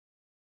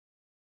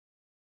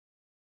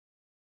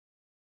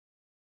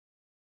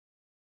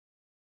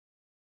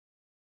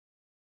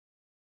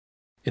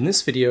In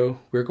this video,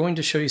 we're going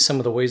to show you some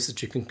of the ways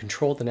that you can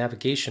control the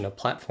navigation of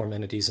platform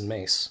entities in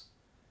MACE.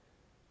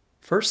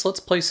 First, let's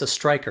place a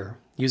striker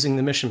using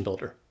the mission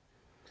builder.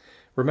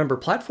 Remember,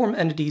 platform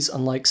entities,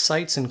 unlike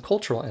sites and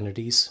cultural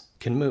entities,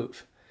 can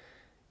move,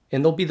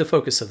 and they'll be the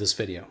focus of this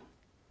video.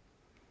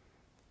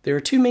 There are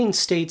two main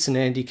states an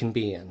entity can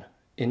be in,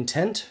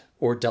 intent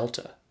or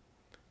delta.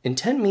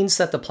 Intent means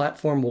that the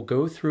platform will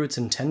go through its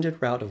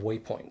intended route of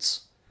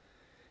waypoints.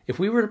 If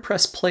we were to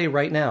press play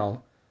right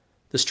now,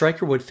 the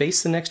striker would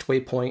face the next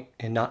waypoint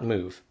and not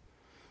move.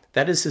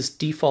 That is his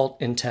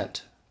default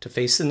intent, to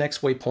face the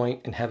next waypoint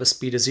and have a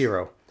speed of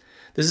 0.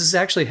 This is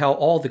actually how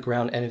all the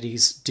ground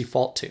entities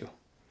default to.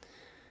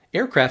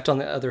 Aircraft, on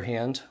the other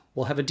hand,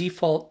 will have a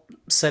default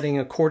setting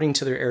according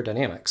to their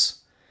aerodynamics.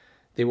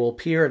 They will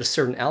appear at a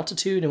certain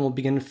altitude and will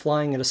begin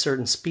flying at a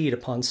certain speed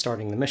upon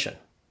starting the mission.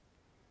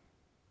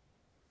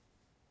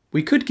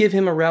 We could give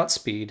him a route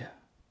speed,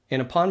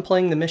 and upon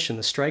playing the mission,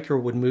 the striker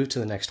would move to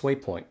the next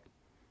waypoint.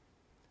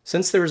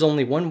 Since there is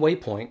only one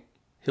waypoint,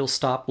 he'll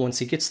stop once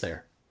he gets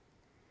there.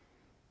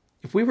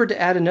 If we were to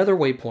add another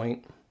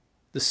waypoint,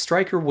 the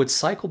striker would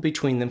cycle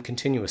between them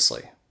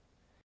continuously.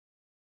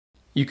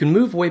 You can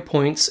move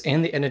waypoints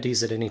and the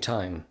entities at any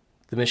time.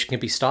 The mission can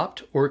be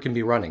stopped or it can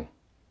be running.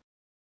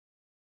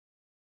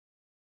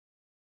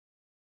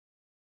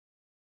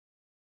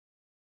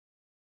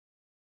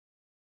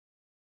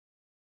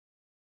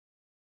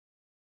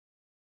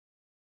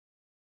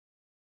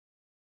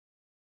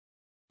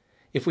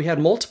 If we had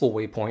multiple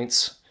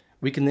waypoints,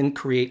 we can then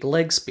create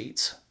leg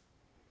speeds.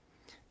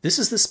 This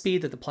is the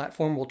speed that the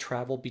platform will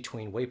travel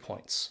between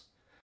waypoints.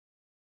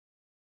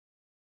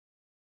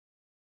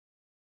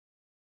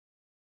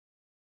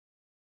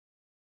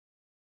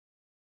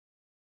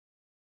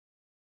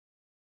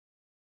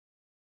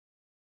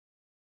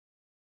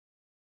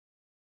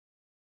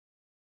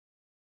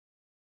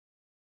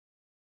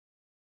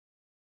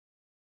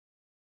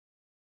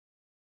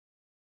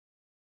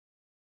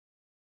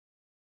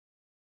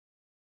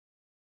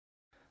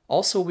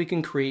 Also, we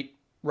can create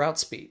route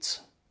speeds.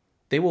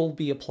 They will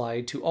be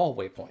applied to all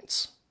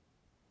waypoints.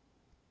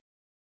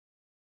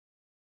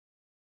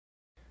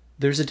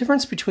 There's a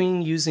difference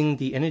between using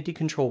the entity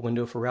control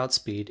window for route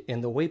speed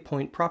and the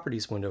waypoint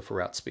properties window for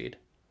route speed.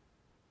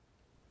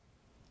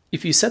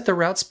 If you set the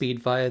route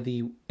speed via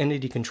the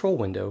entity control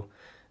window,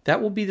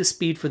 that will be the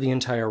speed for the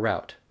entire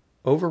route,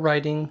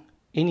 overriding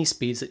any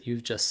speeds that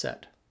you've just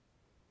set.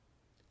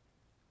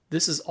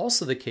 This is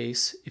also the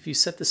case if you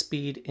set the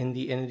speed in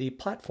the Entity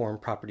Platform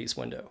Properties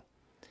window.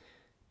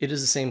 It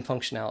is the same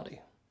functionality.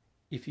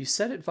 If you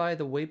set it via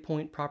the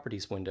Waypoint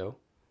Properties window,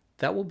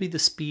 that will be the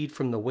speed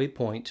from the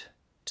waypoint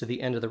to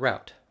the end of the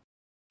route.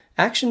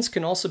 Actions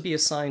can also be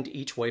assigned to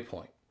each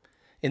waypoint.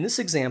 In this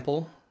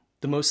example,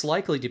 the most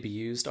likely to be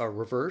used are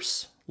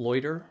reverse,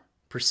 loiter,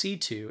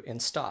 proceed to,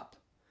 and stop.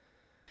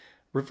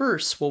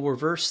 Reverse will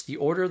reverse the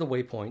order of the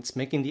waypoints,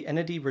 making the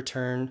entity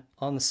return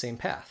on the same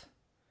path.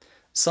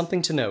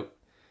 Something to note,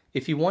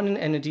 if you want an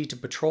entity to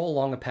patrol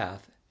along a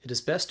path, it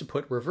is best to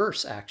put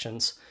reverse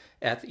actions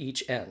at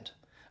each end.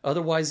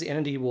 Otherwise, the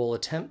entity will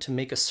attempt to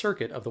make a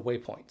circuit of the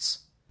waypoints.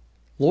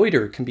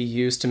 Loiter can be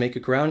used to make a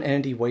ground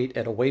entity wait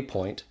at a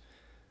waypoint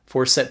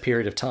for a set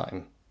period of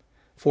time.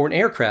 For an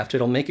aircraft,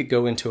 it'll make it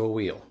go into a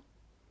wheel.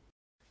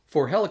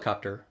 For a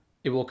helicopter,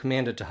 it will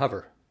command it to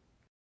hover.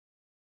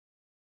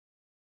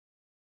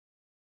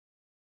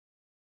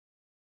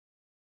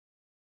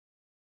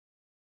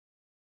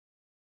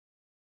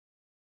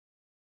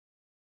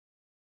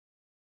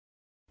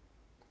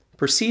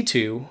 Proceed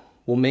to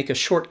will make a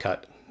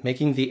shortcut,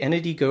 making the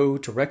entity go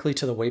directly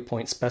to the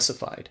waypoint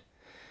specified.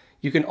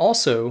 You can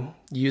also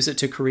use it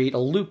to create a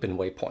loop in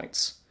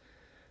waypoints.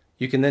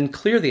 You can then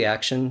clear the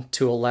action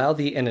to allow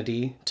the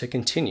entity to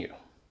continue.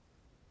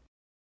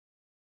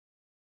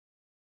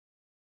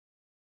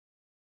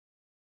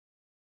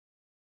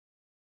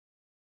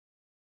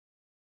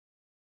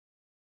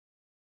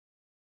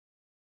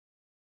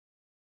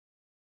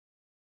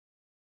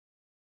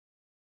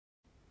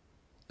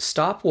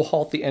 Stop will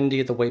halt the entity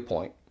at the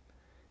waypoint.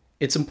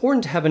 It's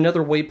important to have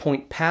another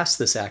waypoint past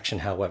this action,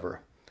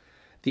 however.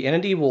 The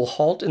entity will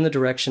halt in the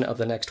direction of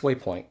the next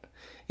waypoint.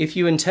 If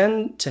you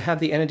intend to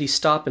have the entity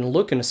stop and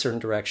look in a certain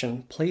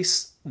direction,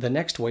 place the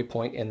next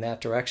waypoint in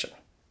that direction.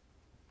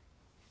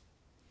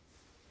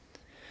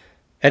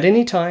 At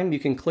any time, you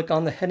can click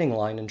on the heading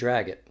line and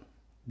drag it.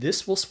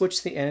 This will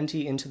switch the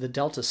entity into the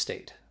delta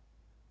state,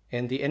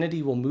 and the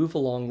entity will move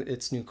along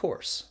its new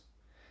course.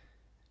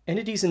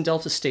 Entities in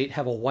delta state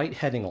have a white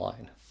heading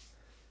line.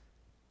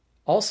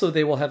 Also,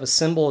 they will have a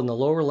symbol in the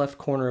lower left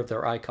corner of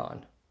their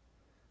icon.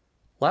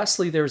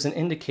 Lastly, there is an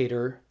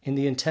indicator in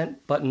the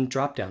intent button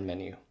drop-down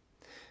menu.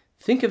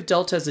 Think of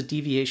delta as a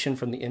deviation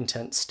from the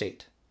intent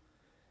state.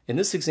 In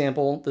this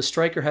example, the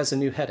striker has a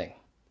new heading.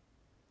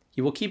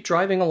 You will keep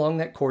driving along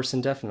that course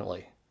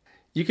indefinitely.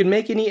 You can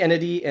make any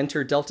entity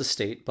enter delta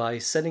state by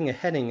setting a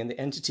heading in the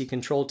Entity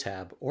Control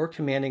tab or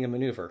commanding a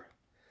maneuver.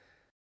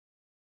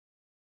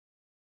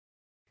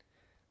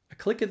 A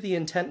click of the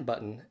intent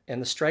button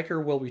and the striker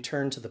will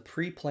return to the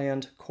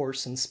pre-planned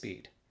course and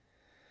speed.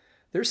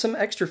 There's some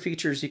extra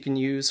features you can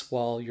use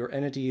while your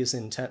entity is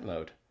in tent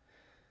mode.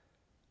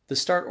 The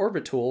Start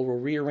Orbit tool will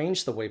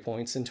rearrange the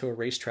waypoints into a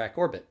racetrack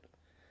orbit.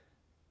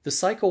 The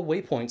Cycle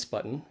Waypoints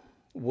button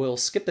will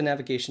skip the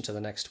navigation to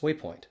the next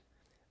waypoint.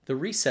 The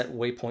Reset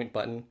Waypoint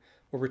button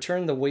will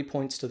return the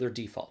waypoints to their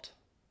default.